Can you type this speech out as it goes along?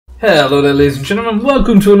Hello there ladies and gentlemen,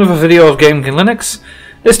 welcome to another video of Ubuntu Linux.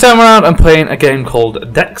 This time around I'm playing a game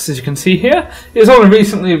called Dex, as you can see here. It was only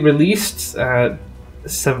recently released,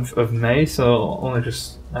 7th of May, so only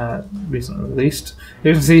just recently released.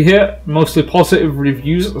 You can see here, mostly positive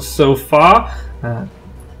reviews so far.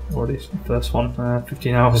 Already the first one,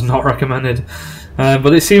 15 hours not recommended.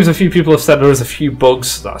 But it seems a few people have said there was a few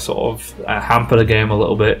bugs that sort of hamper the game a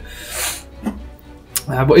little bit.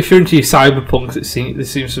 But if you're into your Cyberpunk, this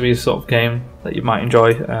seems to be a sort of game that you might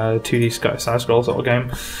enjoy, 2D side-scroll sort of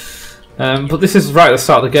game. But this is right at the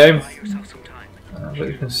start of the game. But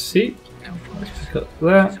you can see, let's pick up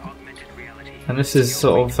there. And this is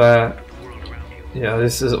sort of, yeah,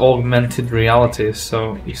 this is augmented reality,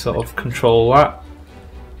 so you sort of control that.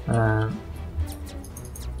 I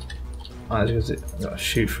gotta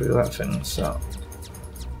shoot through that thing, so.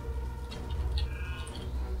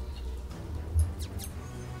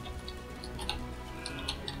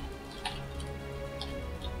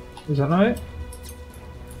 Is that right?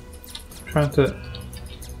 Trying to.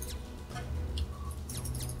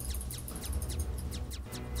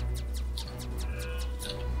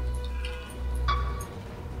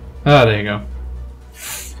 Ah, there you go.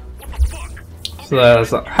 So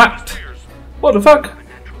there's that. Hacked! What the fuck?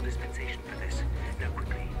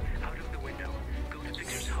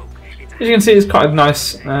 As you can see, it's quite a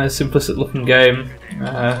nice, simplistic looking game.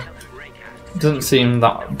 Doesn't seem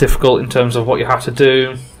that difficult in terms of what you have to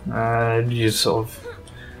do. You just sort of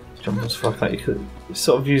jump and stuff like that. You could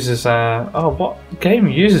sort of uses oh, what game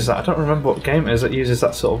uses that? I don't remember what game it is that uses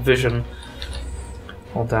that sort of vision.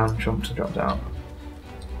 Hold down, jump to drop down.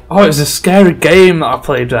 Oh, it was a scary game that I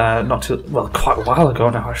played quite a while ago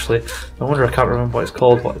now actually. No wonder I can't remember what it's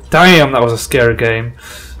called. But damn, that was a scary game.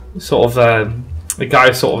 Sort of the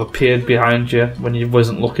guy sort of appeared behind you when you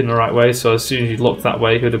wasn't looking the right way. So as soon as you looked that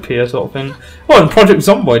way, he'd appear, sort of thing. Oh, and Project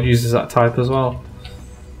Zomboid uses that type as well.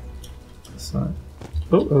 So,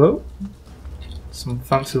 oh, hello. Some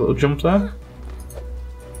fancy little jump there.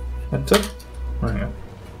 Enter. There you go.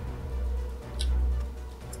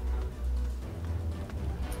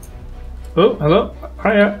 Oh, hello.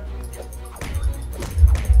 Hiya.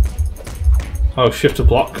 Oh, shift to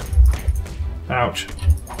block. Ouch.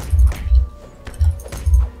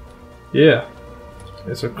 Yeah.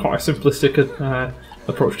 It's quite a simplistic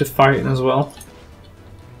approach to fighting as well.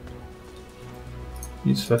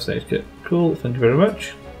 Use first aid kit. Cool, thank you very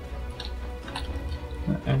much.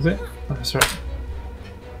 Exit. That's right.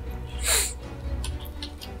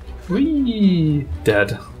 Whee!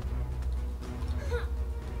 Dead.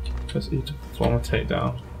 Just need to perform a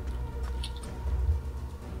takedown.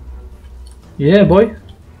 Yeah, boy.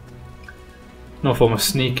 No form of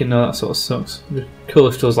sneaking, no, that sort of sucks. It'd be cool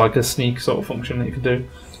if there was like a sneak sort of function that you could do.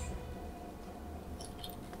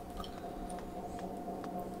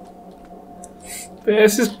 But yeah,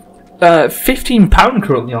 this is £15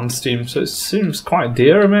 currently on Steam, so it seems quite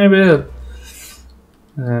dear, maybe.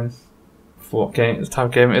 For what game, the type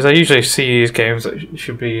of game it is. I usually see these games that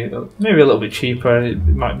should be maybe a little bit cheaper. It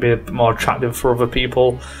might be a bit more attractive for other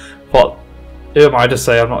people, but who am I to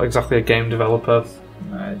say? I'm not exactly a game developer.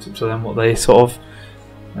 It's up to them what they sort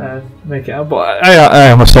of make it out. But I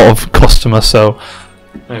am a sort of customer, so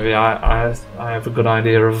maybe I have a good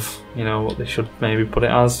idea of what they should maybe put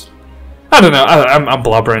it as. I don't know. I'm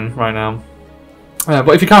blabbering right now.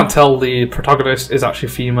 But if you can't tell, the protagonist is actually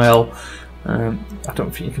female. I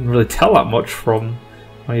don't think you can really tell that much from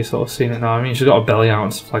how you're sort of seeing it now. I mean, she's got a belly out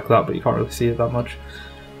and stuff like that, but you can't really see it that much.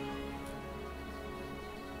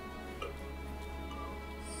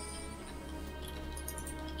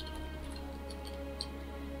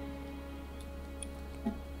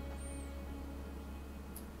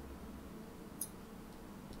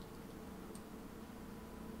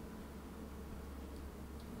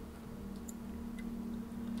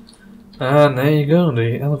 And there you go,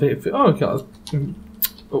 the elevator. Oh, we've got an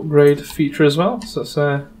upgrade feature as well. So let's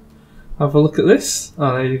have a look at this.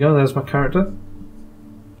 Oh, there you go. There's my character.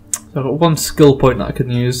 So I've got one skill point that I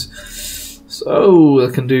can use. So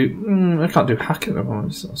I can do. I can't do hacking at the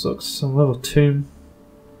moment. So that sucks. So level 2.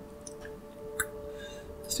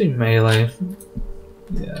 Let's do melee.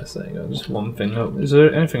 Yes, there you go. Just one thing up. Is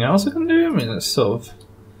there anything else I can do? I mean, it's sort of.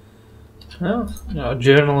 Well, a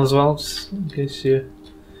journal as well, just in case you.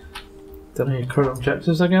 Don't know your current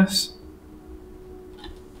objectives, I guess.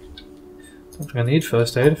 Don't think I need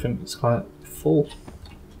first aid, I think it's quite full.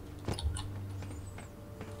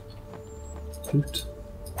 Loot.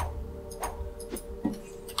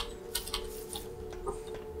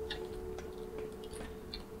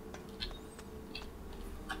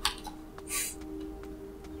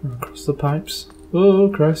 Across the pipes. Oh,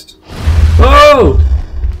 Christ. Whoa!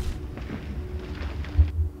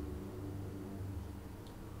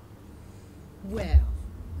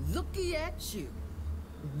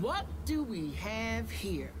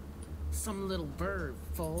 here. Some little bird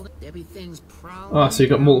folded. Everything's proud. Oh, so you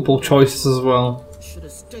got multiple choices as well. Should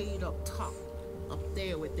have stayed up top, up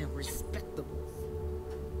there with them respectables.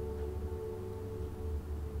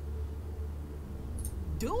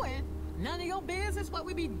 Doing? None of your business what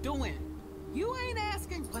we be doing. You ain't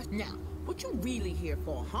asking questions. Now, what you really here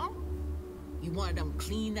for, huh? You wanted them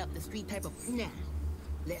clean up the street type of... Now,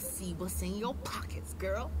 let's see what's in your pockets,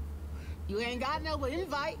 girl. You ain't got no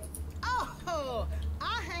invite. Oh,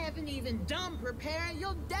 I haven't even done preparing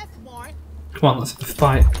your death warrant. Come on, let's have a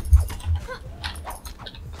fight.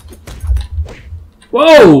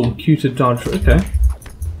 Whoa! Q to dodge, okay.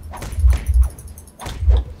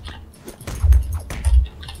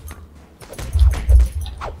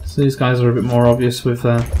 So these guys are a bit more obvious with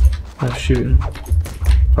their shooting.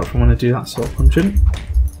 Apart from when I do that sort of punching.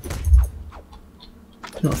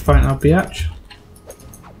 You want to fight now, biatch?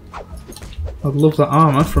 I'd love that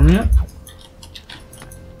armour from you.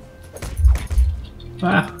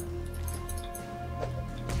 Ah!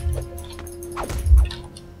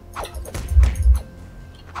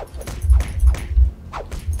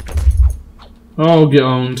 Oh, get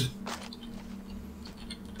owned.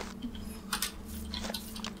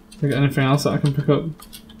 Have I got anything else that I can pick up?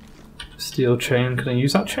 Steel chain, can I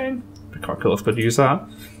use that chain? Be quite cool if I could use that.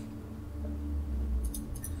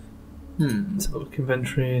 Let's have a look.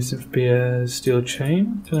 Inventory, synth beer, steel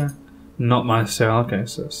chain. Can I? Not my style, okay,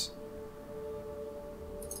 so it's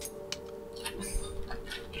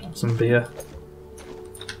some beer.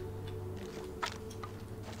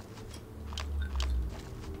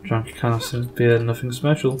 Drank a can of synth beer, nothing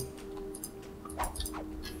special.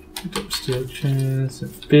 Picked up steel chain,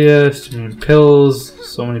 synth beer, stimulant pills,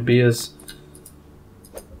 so many beers.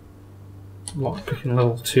 Lockpicking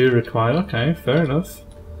level 2 required, okay, fair enough.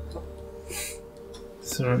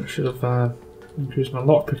 So I should have increased my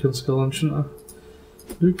lockpicking skill on, shouldn't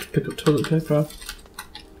I? Oops, pick up toilet paper.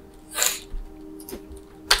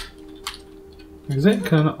 Is it?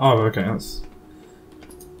 Can I? Oh, okay, that's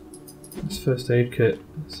first aid kit.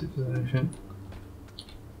 Let's see if there's anything.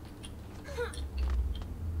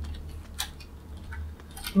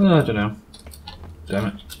 Well, I don't know. Damn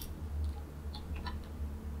it.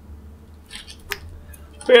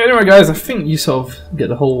 But anyway, guys, I think you sort of get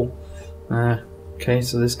the whole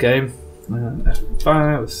case of this game.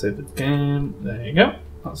 F5, let's save the game. There you go.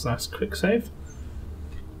 That's a nice quick save.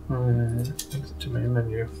 Exit to main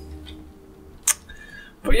menu.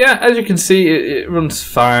 But yeah, as you can see, it runs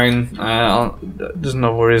fine. There's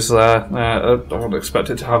no worries there. I don't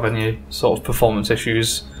expect it to have any sort of performance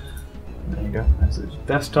issues. There you go. There's the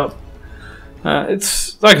desktop.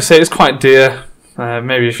 It's like I say, it's quite dear.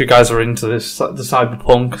 Maybe if you guys are into this, the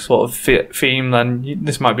Cyberpunk sort of theme, then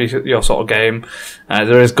this might be your sort of game.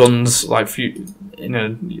 There is guns, like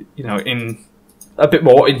in a bit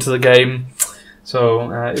more into the game,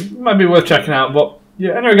 so it might be worth checking out. But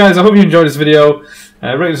yeah, anyway, guys, I hope you enjoyed this video.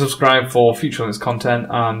 Rate and subscribe for future Linux content,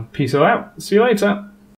 and peace out. See you later.